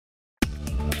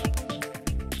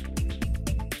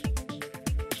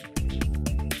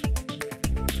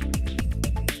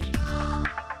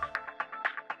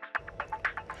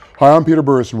Hi, I'm Peter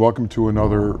Burris and welcome to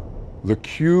another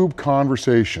theCUBE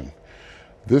Conversation.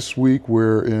 This week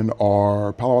we're in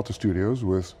our Palo Alto studios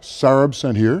with Saurabh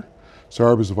Sandhir.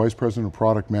 Saurabh is the Vice President of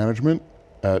Product Management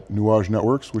at Nuage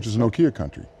Networks, which is a Nokia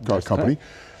company.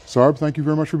 Saurabh, thank you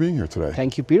very much for being here today.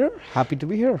 Thank you, Peter. Happy to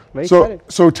be here. Very excited.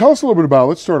 So tell us a little bit about,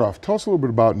 let's start off, tell us a little bit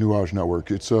about Nuage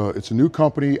Network. It's a new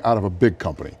company out of a big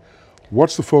company.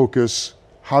 What's the focus?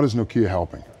 How does Nokia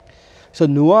helping? So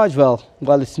Nuage,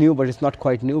 well, it's new, but it's not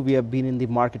quite new. We have been in the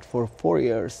market for 4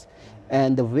 years.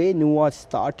 And the way Nuage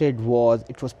started was,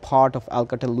 it was part of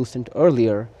Alcatel-Lucent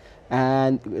earlier,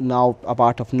 and now a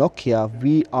part of Nokia.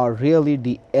 We are really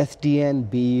the SDN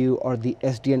BU or the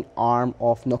SDN arm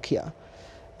of Nokia.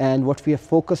 And what we have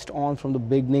focused on from the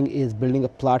beginning is building a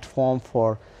platform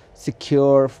for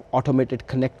secure, automated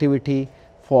connectivity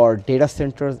for data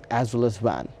centers as well as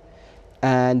WAN.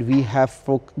 And we have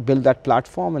built that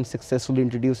platform and successfully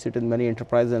introduced it in many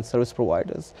enterprises and service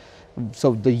providers.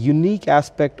 So the unique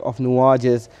aspect of Nuage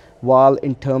is, while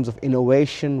in terms of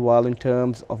innovation, while in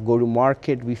terms of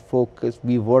go-to-market,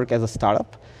 we work as a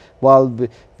startup, while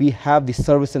we have the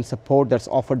service and support that's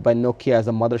offered by Nokia as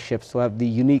a mothership, so have the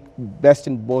unique best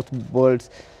in both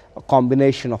worlds, a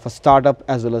combination of a startup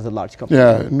as well as a large company.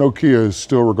 Yeah, Nokia is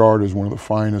still regarded as one of the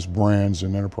finest brands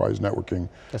in enterprise networking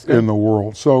in the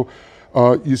world. So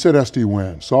you said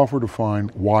SD-WAN,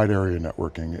 software-defined wide area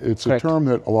networking. It's a term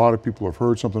that a lot of people have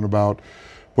heard something about,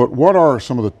 but what are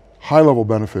some of the high-level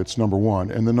benefits, number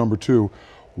one, and then number two,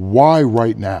 why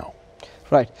right now?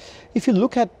 Right. If you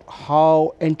look at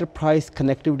how enterprise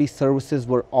connectivity services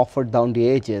were offered down the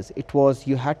ages, it was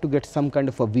you had to get some kind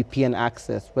of a VPN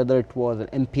access, whether it was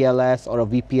an MPLS or a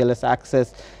VPLS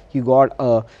access. You got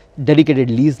a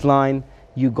dedicated lease line,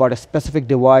 you got a specific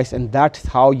device, and that's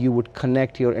how you would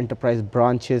connect your enterprise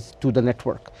branches to the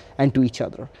network and to each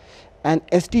other. And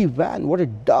SD-WAN, what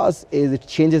it does is it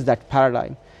changes that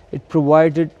paradigm. It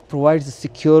provides a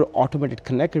secure automated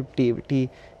connectivity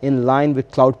in line with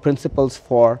cloud principles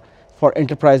for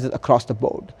enterprises across the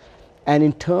board. And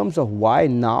in terms of why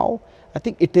now, I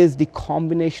think it is the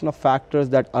combination of factors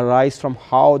that arise from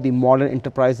how the modern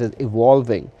enterprise is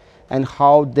evolving and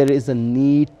how there is a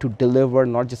need to deliver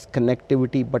not just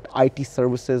connectivity but IT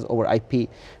services over IP,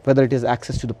 whether it is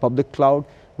access to the public cloud,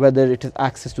 whether it is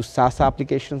access to SaaS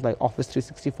applications like Office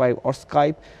 365 or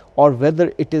Skype, or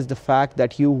whether it is the fact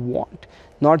that you want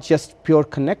not just pure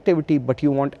connectivity, but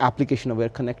you want application-aware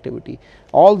connectivity.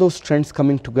 All those trends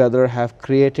coming together have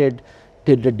created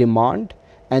the demand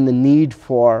and the need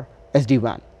for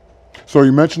SD-WAN. So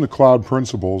you mentioned the cloud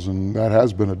principles, and that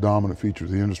has been a dominant feature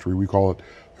of the industry. We call it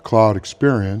the cloud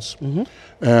experience,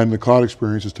 and the cloud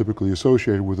experience is typically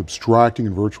associated with abstracting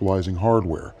and virtualizing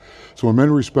hardware. So in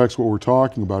many respects, what we're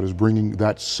talking about is bringing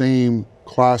that same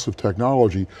class of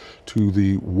technology to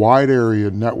the wide area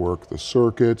network, the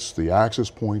circuits, the access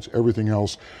points, everything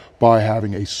else, by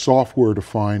having a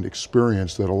software-defined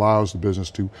experience that allows the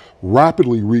business to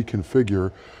rapidly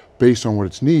reconfigure based on what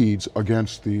its needs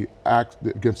against the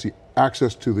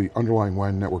access to the underlying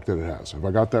WAN network that it has. Have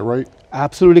I got that right?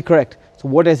 Absolutely correct. So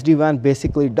what SD-WAN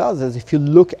basically does is, if you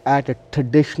look at a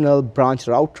traditional branch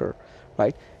router,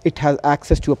 right, it has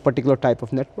access to a particular type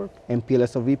of network,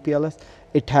 MPLS or VPLS.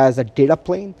 It has a data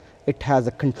plane, it has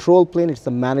a control plane, it's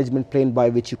the management plane by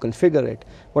which you configure it.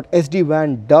 What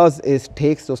SD-WAN does is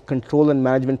takes those control and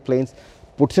management planes,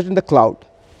 puts it in the cloud,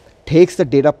 takes the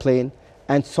data plane,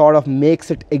 and sort of makes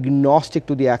it agnostic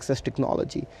to the access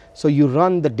technology. So you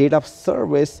run the data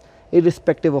service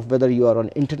irrespective of whether you are on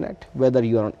internet, whether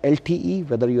you are on LTE,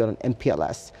 whether you are on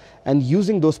MPLS. And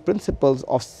using those principles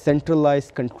of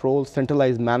centralized control,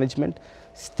 centralized management,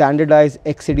 standardized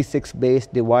x86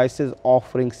 based devices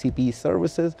offering CPE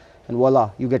services, and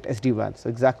voila, you get SD-WAN. So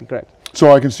exactly correct.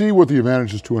 So I can see what the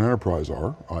advantages to an enterprise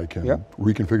are. I can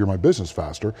reconfigure my business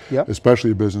faster,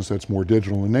 especially a business that's more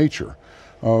digital in nature.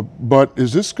 But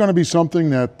is this going to be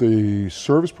something that the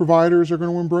service providers are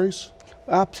going to embrace?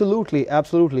 Absolutely,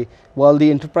 absolutely. Well, the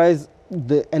enterprise,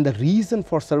 and the reason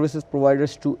for services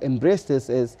providers to embrace this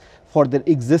is, for their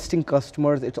existing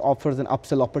customers, it offers an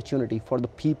upsell opportunity. For the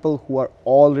people who are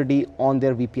already on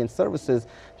their VPN services,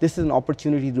 this is an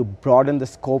opportunity to broaden the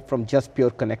scope from just pure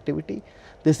connectivity.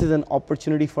 This is an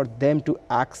opportunity for them to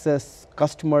access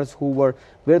customers where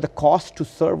the cost to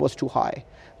serve was too high,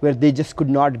 where they just could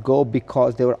not go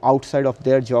because they were outside of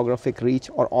their geographic reach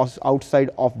or outside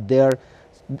of their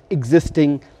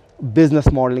existing business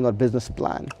modeling or business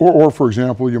plan. Or for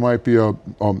example, you might be a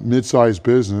mid-sized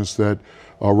business that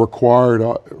required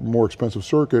a more expensive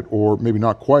circuit, or maybe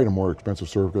not quite a more expensive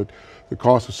circuit. The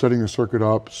cost of setting the circuit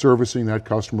up, servicing that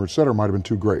customer, et cetera, might have been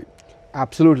too great.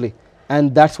 Absolutely.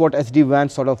 And that's what SD-WAN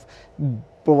sort of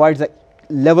provides a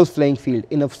level playing field.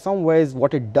 In some ways,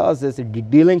 what it does is it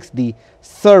delinks the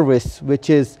service, which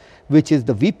is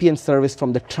the VPN service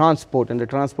from the transport, and the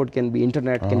transport can be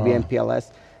internet, can be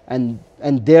MPLS, and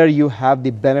there you have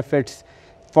the benefits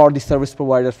for the service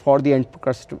provider, for the end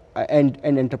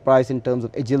enterprise in terms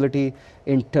of agility,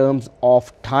 in terms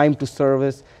of time to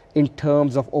service, in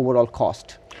terms of overall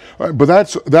cost. But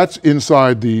that's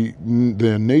inside the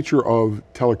nature of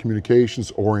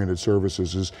telecommunications-oriented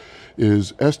services.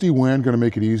 Is SD-WAN going to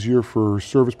make it easier for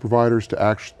service providers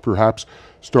to perhaps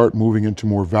start moving into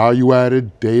more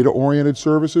value-added, data-oriented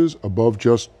services above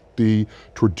just the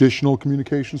traditional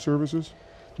communication services?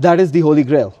 That is the holy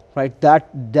grail, right?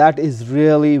 That is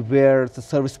really where the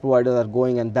service providers are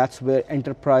going, and that's where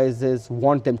enterprises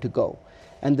want them to go.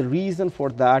 And the reason for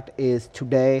that is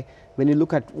today, when you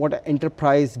look at what an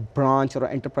enterprise branch or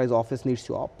an enterprise office needs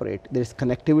to operate, there is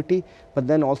connectivity, but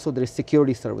then also there is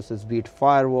security services, be it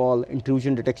firewall,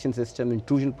 intrusion detection system,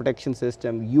 intrusion protection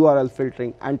system, URL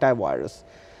filtering, antivirus.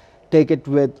 Take it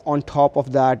with, on top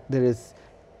of that, there is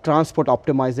transport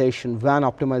optimization, WAN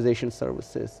optimization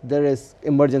services. There is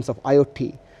emergence of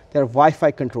IoT. There are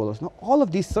Wi-Fi controllers. Now, all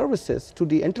of these services to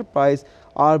the enterprise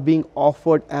are being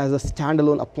offered as a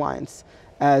standalone appliance,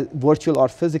 as virtual or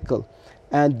physical,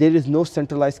 and there is no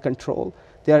centralized control.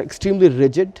 They are extremely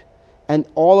rigid, and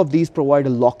all of these provide a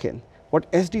lock-in.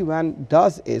 What SD-WAN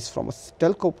does is, from a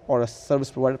telco or a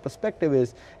service provider perspective,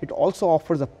 is it also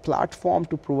offers a platform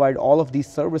to provide all of these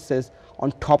services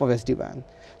on top of SD-WAN.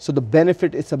 So the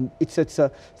benefit is it's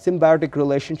a symbiotic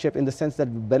relationship in the sense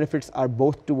that the benefits are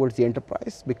both towards the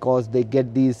enterprise because they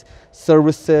get these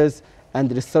services, and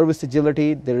there is service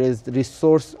agility, there is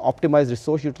optimized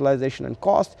resource utilization and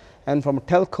cost, and from a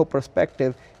telco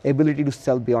perspective, ability to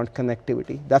sell beyond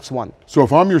connectivity. That's one. So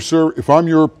if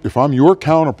I'm your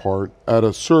counterpart at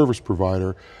a service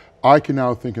provider, I can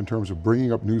now think in terms of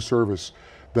bringing up new service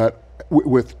that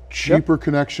with cheaper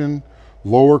connection,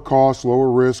 lower cost,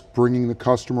 lower risk, bringing the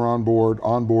customer on board,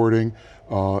 onboarding,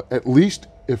 at least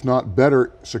if not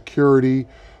better security,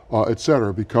 et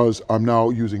cetera, because I'm now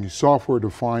using a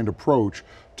software-defined approach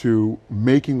to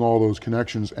making all those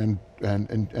connections and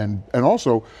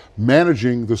also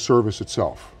managing the service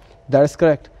itself. That is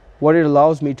correct. What it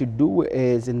allows me to do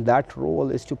is, in that role,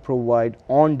 is to provide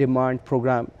on-demand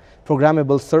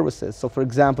programmable services. So for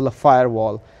example, a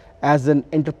firewall. As an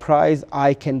enterprise,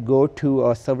 I can go to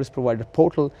a service provider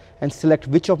portal and select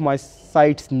which of my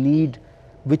branch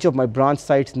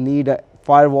sites need a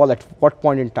firewall at what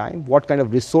point in time, what kind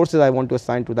of resources I want to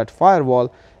assign to that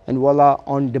firewall, and voila,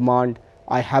 on demand,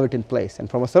 I have it in place. And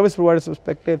from a service provider's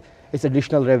perspective, it's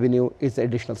additional revenue, it's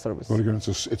additional service. But again,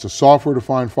 it's a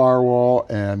software-defined firewall,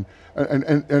 and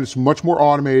it's much more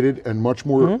automated and much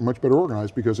better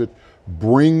organized because it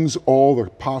brings all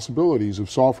the possibilities of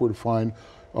software-defined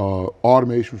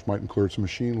automation, which might include some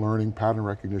machine learning, pattern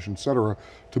recognition, et cetera,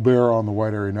 to bear on the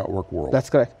wide area network world. That's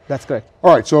correct, that's correct.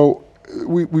 All right, so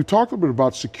we've talked a little bit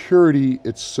about security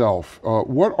itself.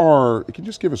 Can you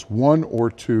just give us one or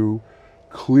two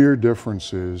clear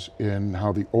differences in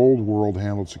how the old world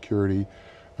handled security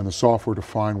and the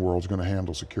software-defined world is going to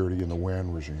handle security in the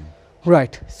WAN regime?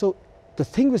 Right, so the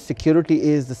thing with security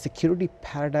is the security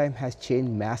paradigm has changed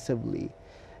massively.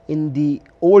 In the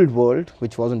old world,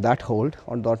 which wasn't that old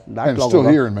or not that and long still ago,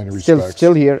 here in many respects.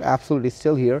 Still here, absolutely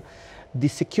still here. The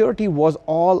security was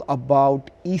all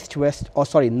about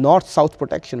north-south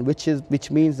protection,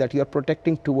 which means that you are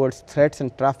protecting towards threats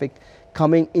and traffic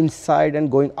coming inside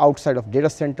and going outside of data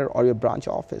center or your branch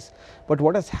office. But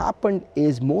what has happened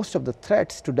is most of the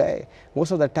threats today,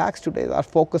 most of the attacks today are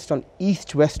focused on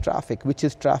east-west traffic, which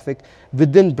is traffic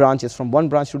within branches, from one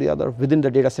branch to the other, within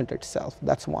the data center itself.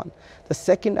 That's one. The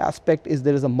second aspect is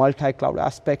there is a multi-cloud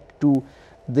aspect to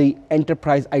the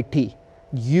enterprise IT.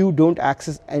 You don't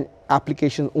access an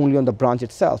application only on the branch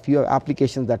itself. You have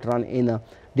applications that run in a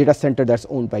data center that's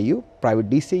owned by you, private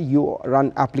DC. You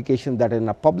run applications that are in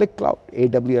a public cloud,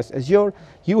 AWS, Azure.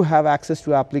 You have access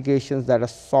to applications that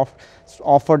are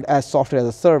offered as software as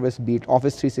a service, be it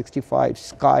Office 365,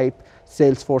 Skype,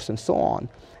 Salesforce, and so on.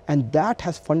 And that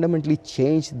has fundamentally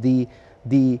changed the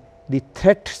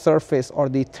threat surface or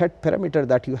the threat perimeter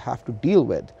that you have to deal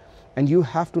with. And you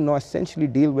have to now essentially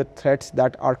deal with threats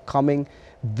that are coming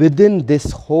within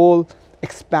this whole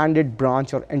expanded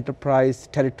branch or enterprise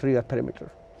territory or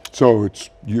perimeter. So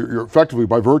you're effectively,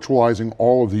 by virtualizing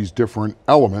all of these different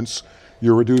elements,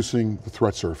 you're reducing the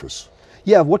threat surface.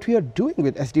 Yeah, what we are doing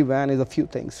with SD-WAN is a few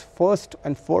things. First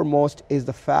and foremost is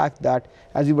the fact that,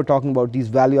 as we were talking about these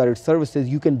value-added services,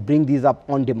 you can bring these up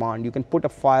on demand. You can put a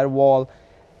firewall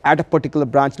at a particular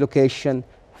branch location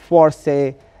for,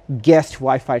 say, guest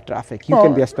Wi-Fi traffic. You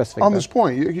can be a specific. On this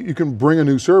point, you can bring a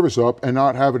new service up and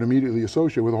not have it immediately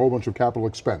associated with a whole bunch of capital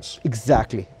expense.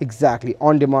 Exactly, exactly.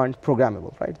 On demand,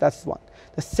 programmable, right? That's one.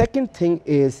 The second thing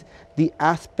is the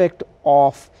aspect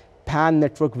of PAN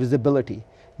network visibility.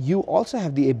 You also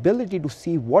have the ability to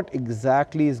see what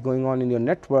exactly is going on in your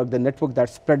network, the network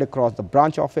that's spread across the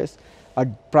branch office, a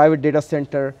private data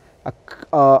center,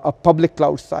 a public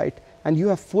cloud site, and you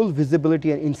have full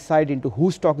visibility and insight into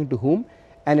who's talking to whom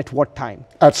and at what time.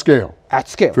 At scale. At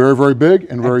scale. Very, very big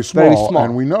and very small. Very small.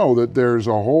 And we know that there's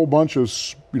a whole bunch of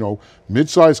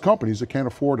mid-sized companies that can't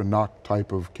afford a NOC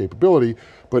type of capability,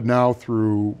 but now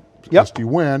through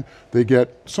SD-WAN, they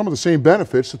get some of the same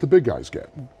benefits that the big guys get.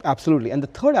 Absolutely, and the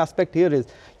third aspect here is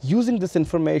using this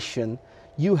information,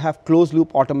 you have closed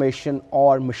loop automation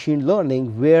or machine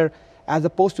learning where, as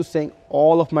opposed to saying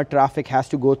all of my traffic has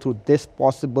to go through this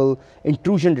possible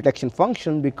intrusion detection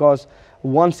function because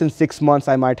once in 6 months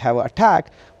I might have an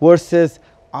attack, versus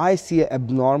I see an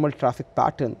abnormal traffic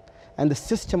pattern and the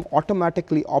system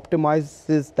automatically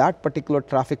optimizes that particular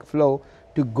traffic flow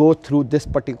to go through this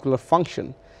particular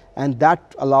function. And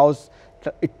that allows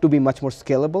it to be much more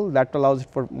scalable. That allows it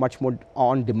for much more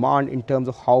on demand in terms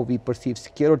of how we perceive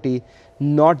security,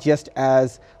 not just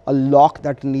as a lock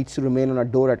that needs to remain on a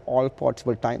door at all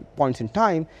points in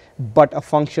time, but a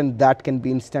function that can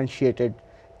be instantiated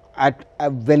at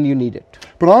when you need it.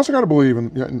 But I also got to believe,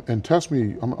 and test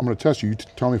me, I'm going to test you, you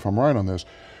tell me if I'm right on this,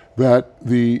 that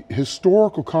the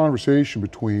historical conversation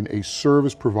between a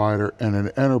service provider and an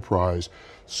enterprise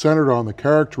centered on the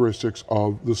characteristics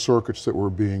of the circuits that were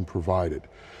being provided.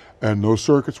 And those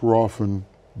circuits were often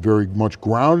very much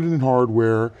grounded in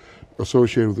hardware,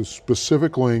 associated with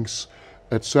specific links,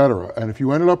 et cetera. And if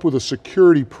you ended up with a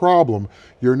security problem,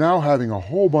 you're now having a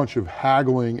whole bunch of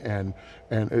haggling and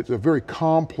it's a very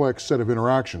complex set of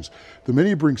interactions. The minute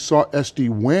you bring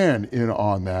SD-WAN in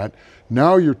on that,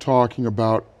 now you're talking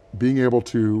about being able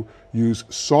to use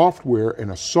software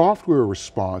and a software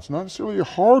response, not necessarily a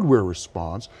hardware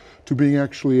response, to being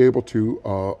actually able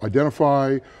to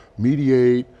identify,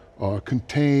 mediate,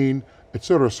 contain, et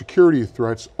cetera, security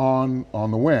threats on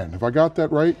the WAN. Have I got that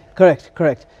right? Correct,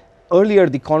 correct. Earlier,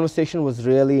 the conversation was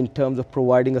really in terms of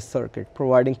providing a circuit,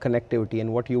 providing connectivity,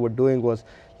 and what you were doing was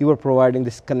you were providing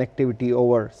this connectivity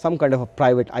over some kind of a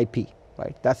private IP,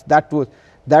 right?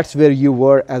 That's where you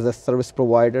were as a service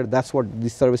provider. That's what the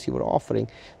service you were offering.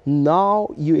 Now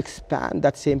you expand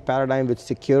that same paradigm with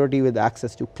security, with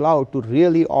access to cloud, to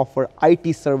really offer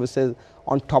IT services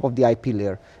on top of the IP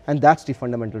layer. And that's the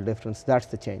fundamental difference. That's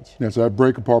the change. Yeah, so that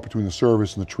break apart between the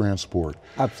service and the transport.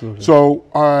 Absolutely. So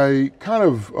I kind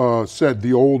of said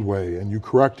the old way, and you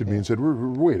corrected me and said,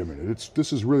 wait a minute,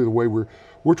 this is really the way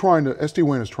we're trying to,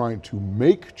 SD-WAN is trying to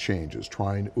make changes,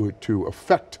 trying to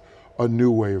affect a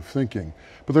new way of thinking.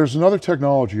 But there's another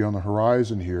technology on the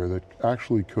horizon here that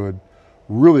actually could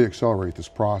really accelerate this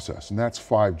process, and that's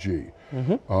 5G.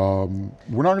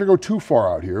 Mm-hmm. We're not going to go too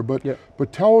far out here, but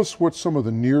tell us what some of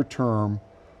the near-term,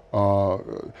 how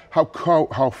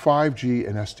 5G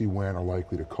and SD-WAN are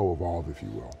likely to co-evolve, if you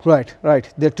will. Right,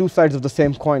 right. They're two sides of the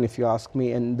same coin, if you ask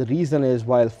me, and the reason is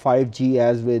while 5G,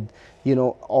 as with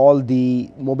all the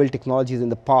mobile technologies in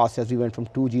the past, as we went from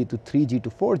 2G to 3G to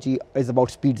 4G, is about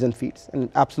speeds and feeds. And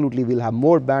absolutely we'll have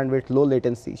more bandwidth, low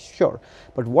latency, sure.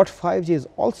 But what 5G is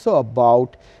also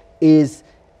about is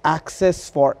access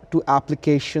to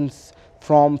applications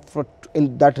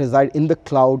that reside in the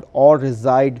cloud or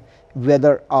reside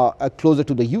whether closer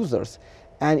to the users.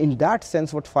 And in that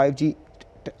sense, what 5G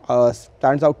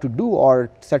stands out to do or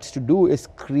sets to do is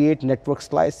create network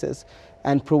slices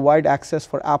and provide access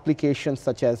for applications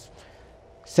such as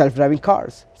self-driving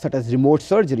cars, such as remote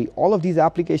surgery. All of these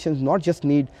applications not just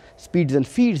need speeds and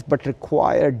feeds, but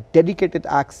require dedicated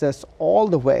access all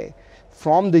the way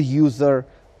from the user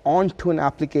onto an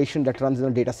application that runs in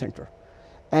a data center.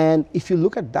 And if you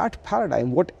look at that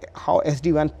paradigm, how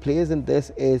SD-WAN plays in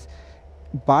this is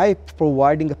by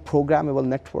providing a programmable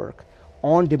network,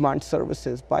 on-demand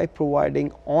services, by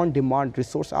providing on-demand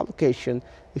resource allocation.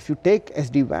 If you take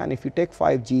SD-WAN, if you take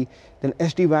 5G, then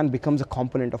SD-WAN becomes a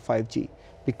component of 5G.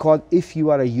 Because if you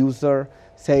are a user,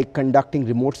 say, conducting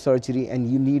remote surgery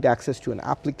and you need access to an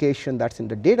application that's in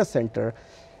the data center,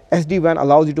 SD-WAN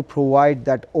allows you to provide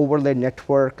that overlay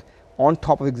network on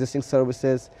top of existing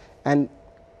services and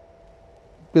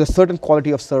with a certain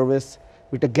quality of service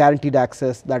with a guaranteed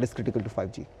access that is critical to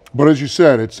 5G. But as you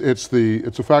said, it's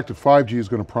the fact that 5G is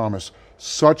going to promise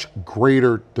such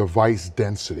greater device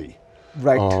density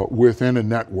within a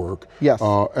network. Yes.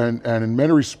 And in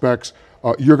many respects,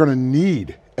 you're going to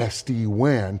need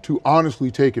SD-WAN to honestly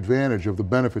take advantage of the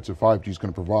benefits that 5G is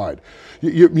going to provide.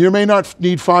 You may not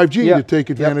need 5G to take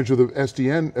advantage of the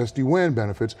SD-WAN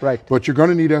benefits, but you're going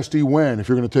to need SD-WAN if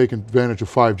you're going to take advantage of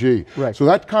 5G. So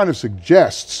that kind of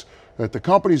suggests that the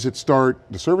companies that start,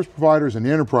 the service providers and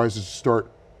the enterprises that start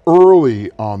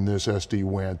early on this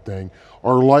SD-WAN thing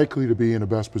are likely to be in the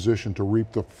best position to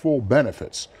reap the full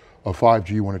benefits of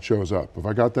 5G when it shows up. Have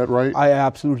I got that right? I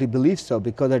absolutely believe so,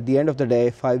 because at the end of the day,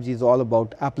 5G is all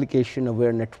about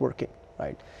application-aware networking,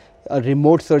 right? A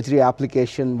remote surgery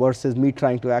application versus me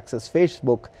trying to access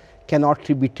Facebook cannot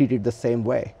be treated the same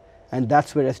way. And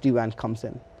that's where SD-WAN comes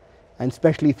in. And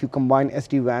especially if you combine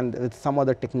SD-WAN with some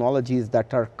other technologies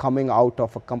that are coming out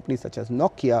of a company such as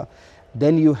Nokia,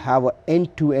 then you have an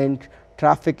end-to-end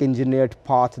traffic engineered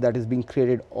path that is being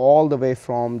created all the way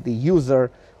from the user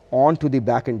onto the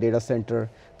back-end data center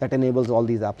that enables all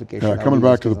these applications. Yeah, coming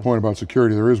back to the point about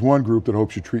security, there is one group that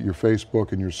hopes you treat your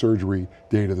Facebook and your surgery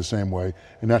data the same way,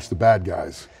 and that's the bad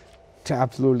guys.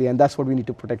 Absolutely, and that's what we need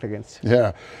to protect against.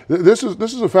 Yeah, this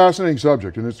is a fascinating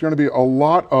subject, and it's going to be a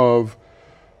lot of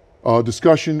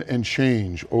discussion and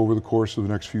change over the course of the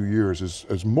next few years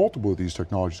as multiple of these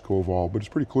technologies co-evolve, but it's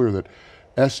pretty clear that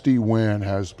SD-WAN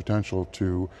has the potential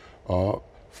to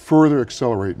further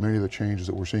accelerate many of the changes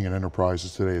that we're seeing in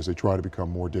enterprises today as they try to become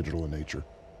more digital in nature.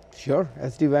 Sure,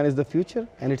 SD-WAN is the future,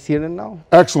 and it's here and now.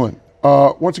 Excellent.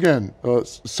 Once again,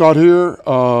 Sandhir,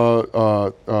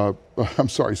 I'm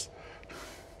sorry.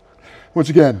 Once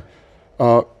again,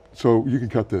 so you can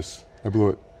cut this, I blew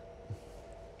it.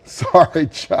 Sorry,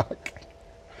 Chuck.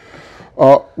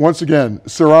 Once again,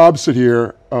 Saurabh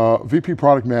Sandhir, VP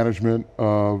Product Management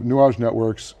of Nuage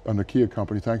Networks, a Nokia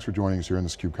company. Thanks for joining us here in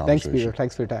this CUBE conversation. Thanks, Peter.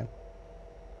 Thanks for your time.